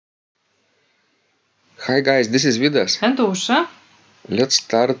Hi guys, this is Vidas. And Ausra. Let's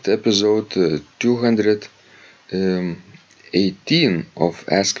start episode 218 of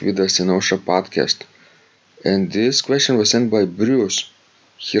Ask Vidas and Ausra podcast. And this question was sent by Bruce.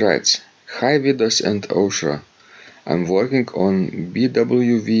 He writes, Hi Vidas and Ausra. I'm working on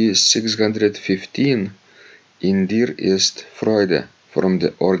BWV 615 in Dir ist Freude from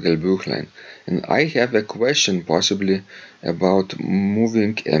the Orgelbüchlein. And I have a question possibly about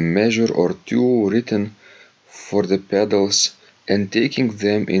moving a measure or two written for the pedals and taking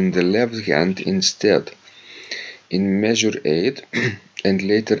them in the left hand instead, in measure 8 and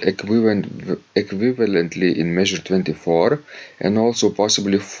later equivalently in measure 24 and also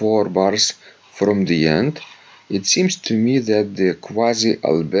possibly 4 bars from the end. It seems to me that the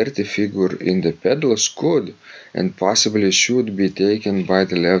quasi-Alberti figure in the pedals could and possibly should be taken by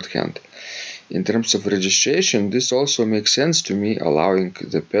the left hand. In terms of registration, this also makes sense to me, allowing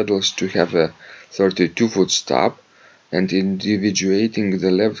the pedals to have a 32-foot stop and individuating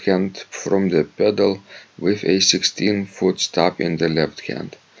the left hand from the pedal with a 16-foot stop in the left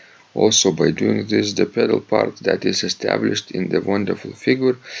hand. Also, by doing this, the pedal part that is established in the wonderful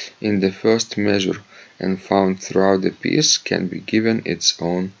figure in the first measure and found throughout the piece can be given its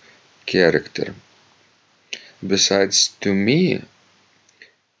own character. Besides, to be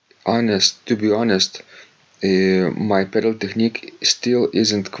honest, my pedal technique still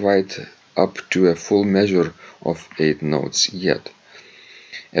isn't quite up to a full measure of 8 notes yet.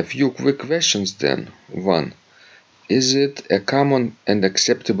 A few quick questions then. 1. Is it a common and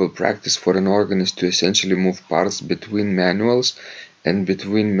acceptable practice for an organist to essentially move parts between manuals and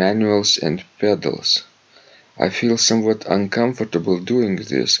pedals? I feel somewhat uncomfortable doing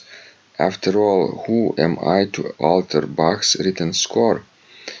this. After all, who am I to alter Bach's written score?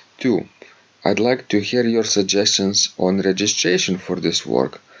 2. I'd like to hear your suggestions on registration for this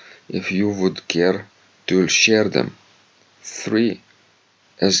work, if you would care to share them. 3.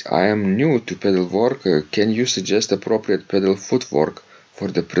 As I am new to pedal work, can you suggest appropriate pedal footwork for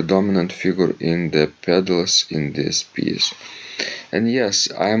the predominant figure in the pedals in this piece? And yes,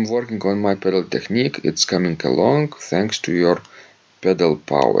 I am working on my pedal technique. It's coming along thanks to your pedal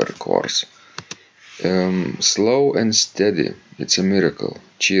power course. Slow and steady. It's a miracle.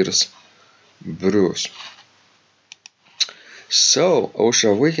 Cheers, Bruce. So,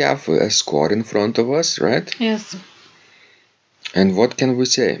 Ausra, we have a score in front of us, right? Yes. And what can we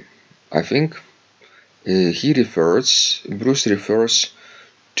say? I think Bruce refers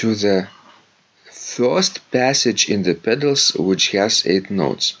to the first passage in the pedals which has 8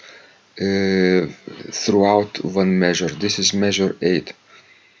 notes throughout one measure. This is measure 8.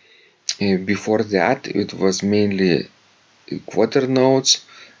 Before that, it was mainly quarter notes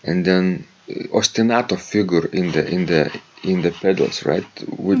and then ostinato figure in the pedals, right?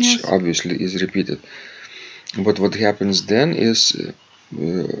 Which Yes. obviously is repeated. But what happens then is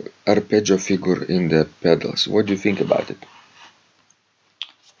arpeggio figure in the pedals. What do you think about it?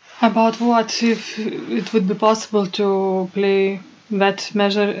 About what if it would be possible to play that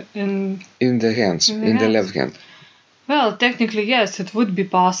measure in the hands, in the left hand. Well, technically yes, it would be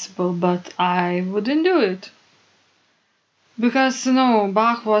possible, but I wouldn't do it. Because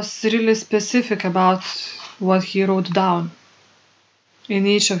Bach was really specific about what he wrote down in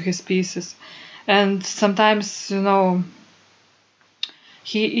each of his pieces. And sometimes,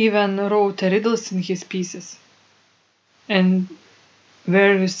 he even wrote riddles in his pieces. And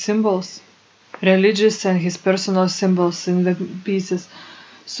various symbols, religious and his personal symbols in the pieces.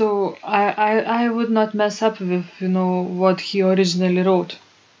 So I would not mess up with, what he originally wrote.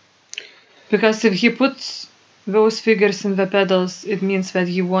 Because if he puts those figures in the pedals, it means that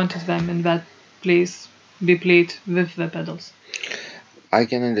he wanted them in that place be played with the pedals. I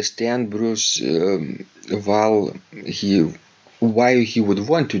can understand Bruce why he would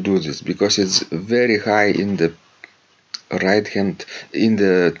want to do this, because it's very high in the right hand, in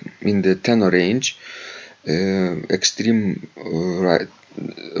the tenor range, extreme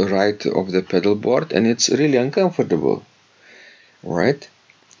right of the pedal board, and it's really uncomfortable, right?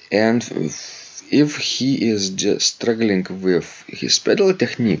 And if he is just struggling with his pedal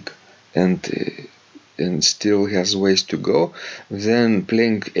technique and still has ways to go, then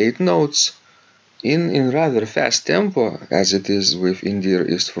playing 8 notes in rather fast tempo, as it is with In Dir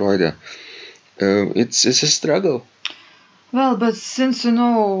ist Freude, it's a struggle. Well, but since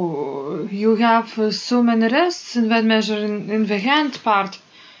you have so many rests in that measure in the hand part,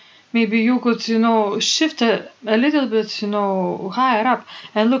 maybe you could shift a little bit higher up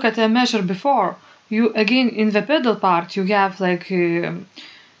and look at the measure before. You again in the pedal part you have like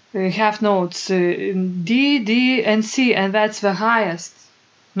half notes D, D, and C, and that's the highest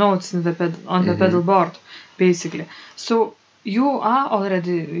notes in the on the pedal board, basically. So you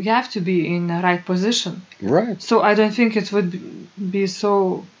have to be in the right position. Right. So I don't think it would be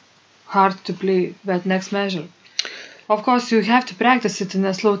so hard to play that next measure. Of course, you have to practice it in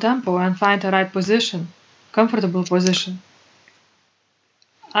a slow tempo and find the right position, comfortable position.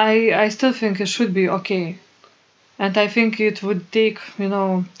 I still think it should be okay. And I think it would take,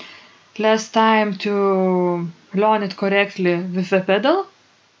 less time to learn it correctly with the pedal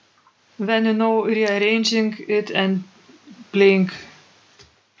than, rearranging it and playing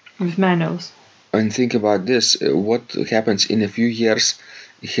with manuals. And think about this, what happens in a few years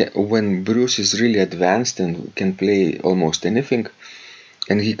when Bruce is really advanced and can play almost anything,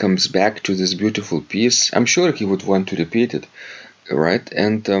 and he comes back to this beautiful piece. I'm sure he would want to repeat it, right?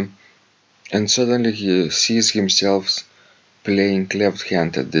 And suddenly he sees himself playing left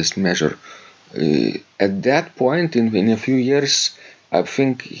hand at this measure. At that point, in a few years, I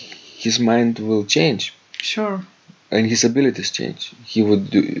think his mind will change. Sure. And his abilities change. He would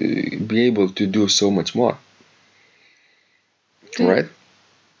be able to do so much more. Right?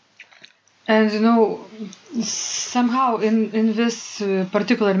 And somehow in this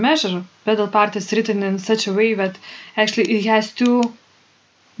particular measure, pedal part is written in such a way that actually it has two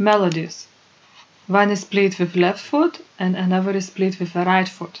melodies. One is played with left foot and another is played with the right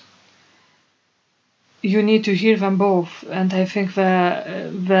foot. You need to hear them both, and I think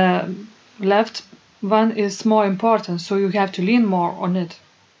the left one is more important, so you have to lean more on it.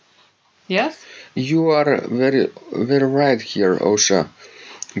 Yes? You are very, very right here, Osha,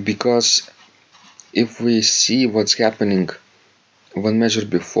 because if we see what's happening one measure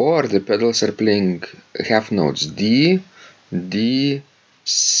before, the pedals are playing half notes D, D,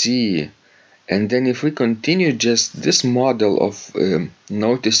 C. And then if we continue just this model of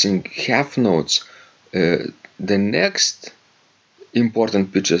noticing half notes, the next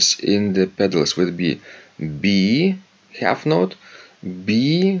important pitches in the pedals would be B, half note,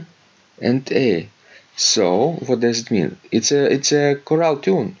 B, and A. So what does it mean? It's a chorale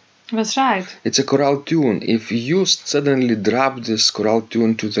tune. That's right. It's a chorale tune. If you suddenly drop this chorale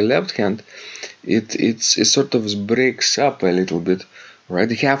tune to the left hand, it sort of breaks up a little bit, right?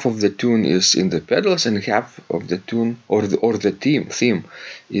 Half of the tune is in the pedals and half of the tune or the theme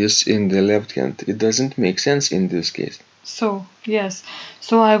is in the left hand. It doesn't make sense in this case. So yes,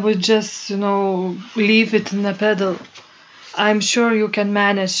 so I would just leave it in the pedal. I'm sure you can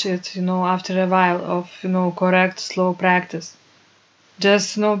manage it, after a while of correct slow practice.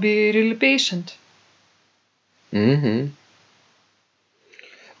 Just be really patient.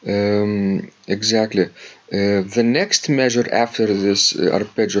 Exactly. The next measure after this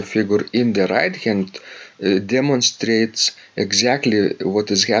arpeggio figure in the right hand demonstrates exactly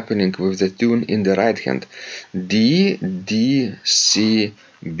what is happening with the tune in the right hand. D, D, C,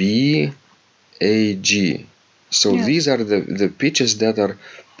 B, A, G. So Yes. these are the pitches that are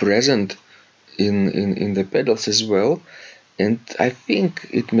present in the pedals as well, and I think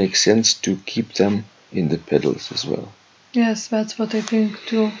it makes sense to keep them in the pedals as well. Yes, that's what I think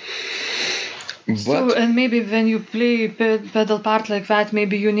too. But and maybe when you play pedal part like that,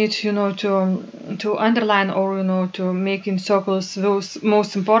 maybe you need to underline or to make in circles those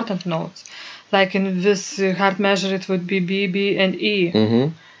most important notes. Like in this hard measure, it would be B, B, and E,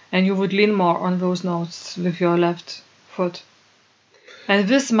 and you would lean more on those notes with your left foot. And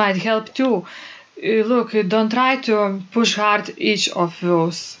this might help too. Look, don't try to push hard each of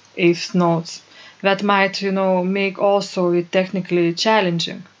those eighth notes. That might, make also it technically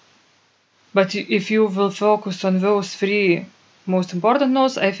challenging. But if you will focus on those three most important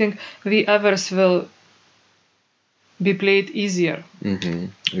notes, I think the others will be played easier.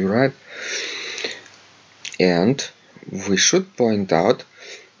 You're right. And we should point out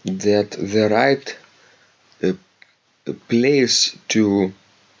that the right place to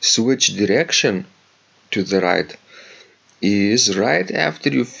switch direction to the right is right after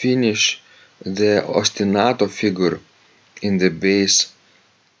you finish the ostinato figure in the bass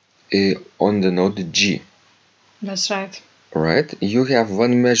on the note G. That's right. Right? You have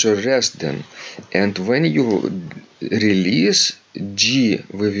one measure rest then. And when you release G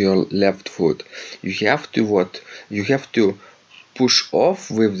with your left foot, you have to what? You have to push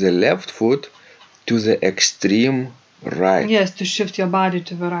off with the left foot to the extreme right. Yes, to shift your body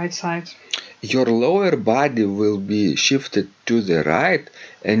to the right side. Your lower body will be shifted to the right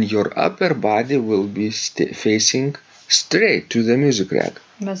and your upper body will be facing straight to the music rack.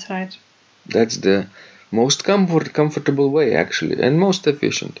 That's right. That's the most comfortable way actually and most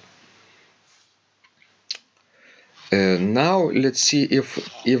efficient. Now let's see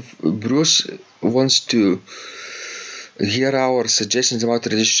if Bruce wants to Here are our suggestions about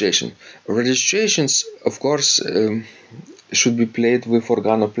registration. Registrations, of course, should be played with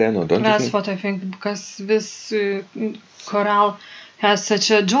organopiano, don't you That's think? what I think, because this chorale has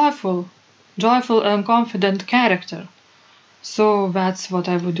such a joyful and confident character. So that's what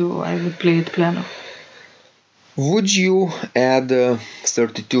I would do. I would play it piano. Would you add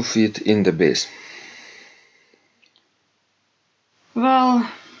 32 feet in the bass? Well,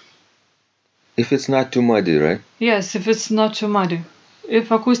 If it's not too muddy, right? yes, if it's not too muddy.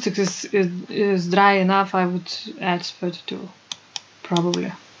 If acoustics is dry enough, I would add 32,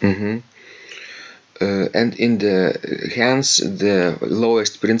 probably. Mm-hmm. And in the hands, the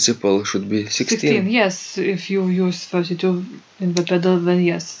lowest principal should be 16. Yes, if you use 32 in the pedal, then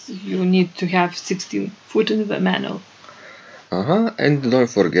yes, you need to have 16 foot in the manual. And don't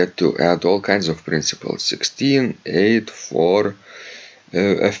forget to add all kinds of principals: 16, 8, 4,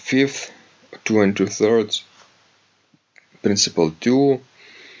 a fifth, 2 and 2/3, principal 2,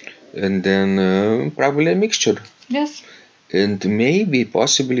 and then probably a mixture. Yes. And maybe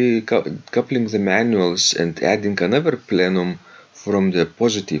possibly coupling the manuals and adding another plenum from the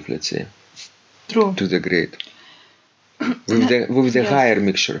positive, let's say, True. to the grade with the Yes. higher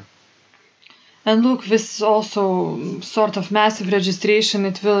mixture. And look, this also sort of massive registration.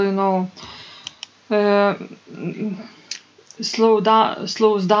 It will,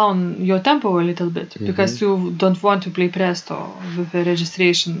 slows down your tempo a little bit, because you don't want to play presto with a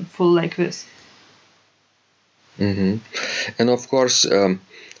registration full like this. And of course, a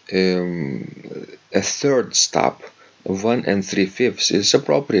third stop, 1 3/5, is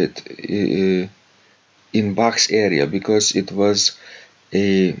appropriate in Bach's area, because it was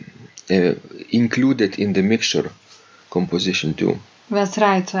included in the mixture composition too. That's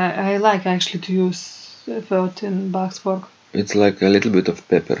right. I like actually to use a third in Bach's work. It's like a little bit of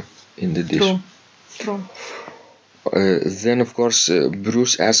pepper in the dish. True. Then, of course,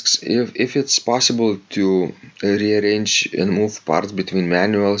 Bruce asks if it's possible to rearrange and move parts between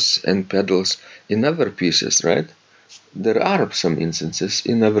manuals and pedals in other pieces, right? There are some instances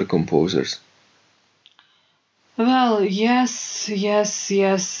in other composers. Well, yes,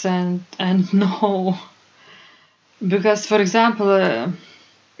 and no. Because, for example,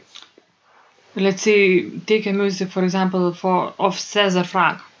 let's say take a music, for example, of César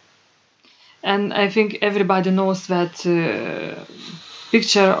Franck. And I think everybody knows that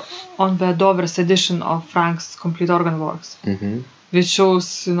picture on the Dover's edition of Franck's complete organ works, which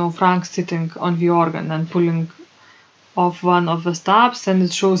shows Franck sitting on the organ and pulling off one of the stops, and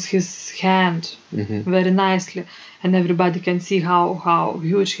it shows his hand very nicely, and everybody can see how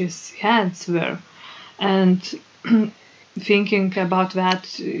huge his hands were. And thinking about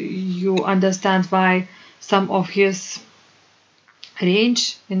that, you understand why some of his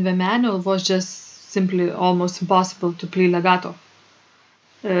range in the manual was just simply almost impossible to play legato.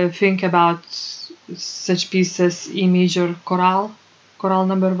 Think about such pieces: E major chorale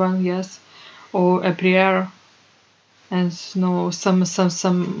number 1, yes, or a prayer, and some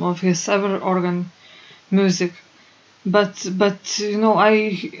of his other organ music. But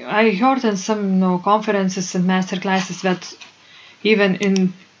I heard in some conferences and master classes that even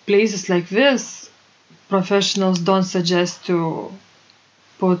in places like this, professionals don't suggest to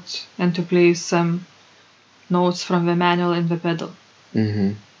put and to play some notes from the manual in the pedal.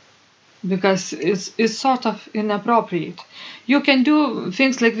 Because it's sort of inappropriate. You can do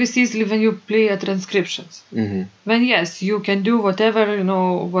things like this easily when you play a transcriptions. Then yes, you can do whatever,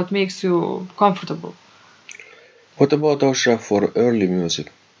 what makes you comfortable. What about Osha for early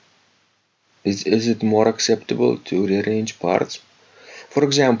music? Is it more acceptable to rearrange parts? For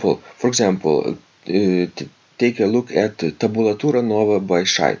example, take a look at Tabulatura Nova by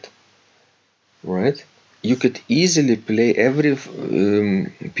Scheidt, right? You could easily play every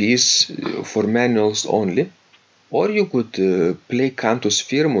piece for manuals only, or you could play Cantus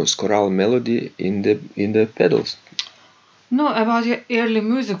Firmus chorale melody in the pedals. No, about early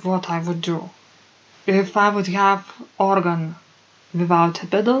music, what I would do, if I would have organ without a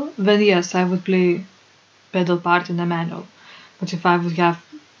pedal, then yes, I would play pedal part in a manual. But if I would have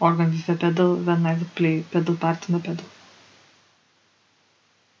organ with a pedal, then I would play pedal part in a pedal.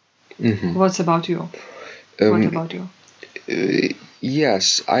 What about you?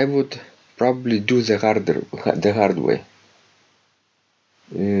 Yes, I would probably do the hard way.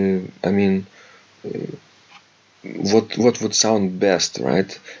 What would sound best,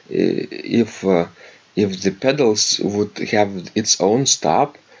 right? If the pedals would have its own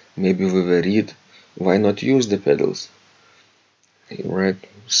stop, maybe with a reed, why not use the pedals, right?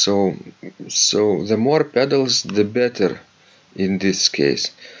 So the more pedals, the better in this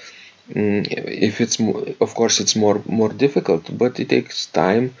case. if it's of course it's more difficult, but it takes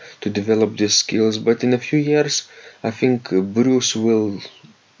time to develop these skills. But in a few years, I think Bruce will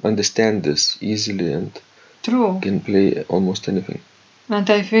understand this easily and True. can play almost anything. And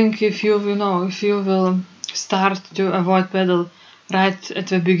I think if you will start to avoid pedal right at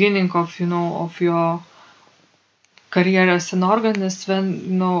the beginning of your career as an organist,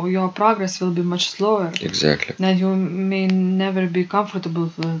 then your progress will be much slower. Exactly. And you may never be comfortable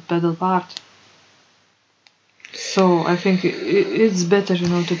with the pedal part. So I think it's better,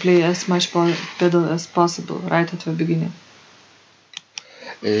 to play as much pedal as possible right at the beginning.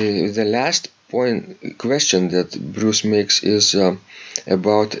 The last question that Bruce makes is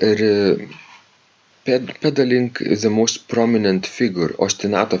about pedaling the most prominent figure,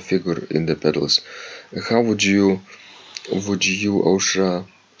 ostinato figure in the pedals. How would you, Ausra,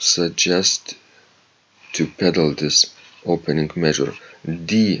 suggest to pedal this opening measure?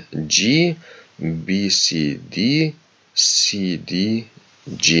 D, G, B, C, D, C, D,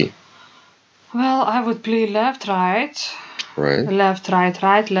 G. Well, I would play left, right. Right. Left, right,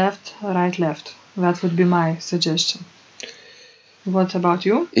 right, left, right, left. That would be my suggestion. What about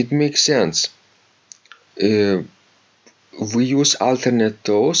you? It makes sense. We use alternate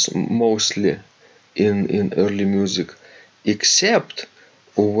toes mostly in early music, except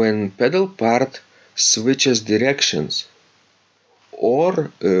when pedal part switches directions,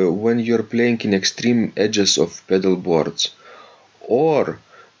 or when you're playing in extreme edges of pedal boards, or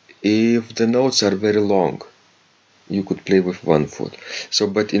if the notes are very long. You could play with one foot. So,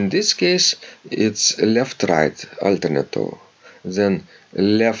 but in this case, it's left-right alternate toe, then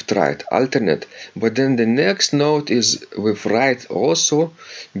left-right alternate. But then the next note is with right also,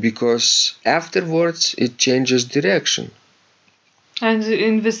 because afterwards it changes direction. And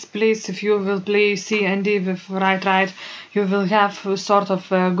in this place, if you will play C and D with right, right, you will have sort of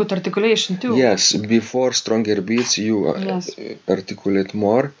good articulation too. Yes, before stronger beats you Yes. articulate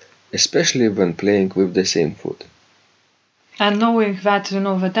more, especially when playing with the same foot. And knowing that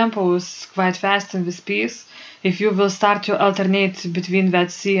the tempo is quite fast in this piece, if you will start to alternate between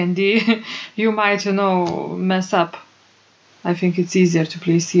that C and D, you might mess up. I think it's easier to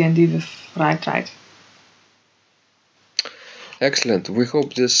play C and D with right, right. Excellent. We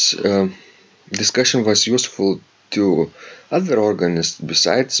hope this discussion was useful to other organists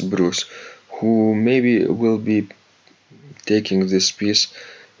besides Bruce, who maybe will be taking this piece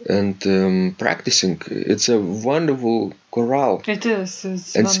and practicing. It's a wonderful chorale. It is.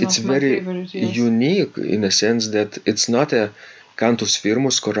 It's very unique in a sense that it's not a cantus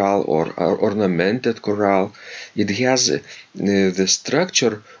firmus chorale or ornamented chorale. It has the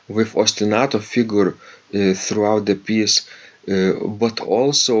structure with ostinato figure throughout the piece, but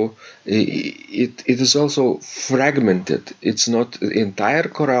also it is also fragmented. It's not the entire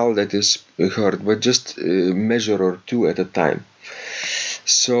chorale that is heard, but just a measure or two at a time.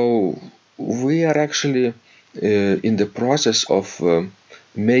 So we are actually in the process of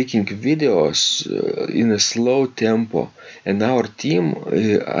making videos in a slow tempo, and our team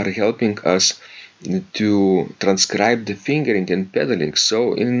are helping us to transcribe the fingering and pedaling.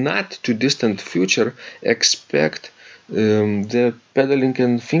 So in not too distant future, expect the pedaling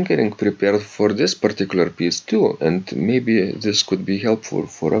and fingering prepared for this particular piece too, and maybe this could be helpful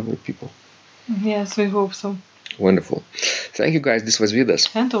for other people. Yes, we hope so. Wonderful. Thank you guys. This was Vidas.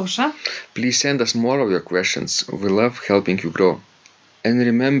 And Ausra. Please send us more of your questions. We love helping you grow. And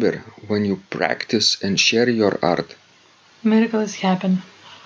remember, when you practice and share your art, miracles happen.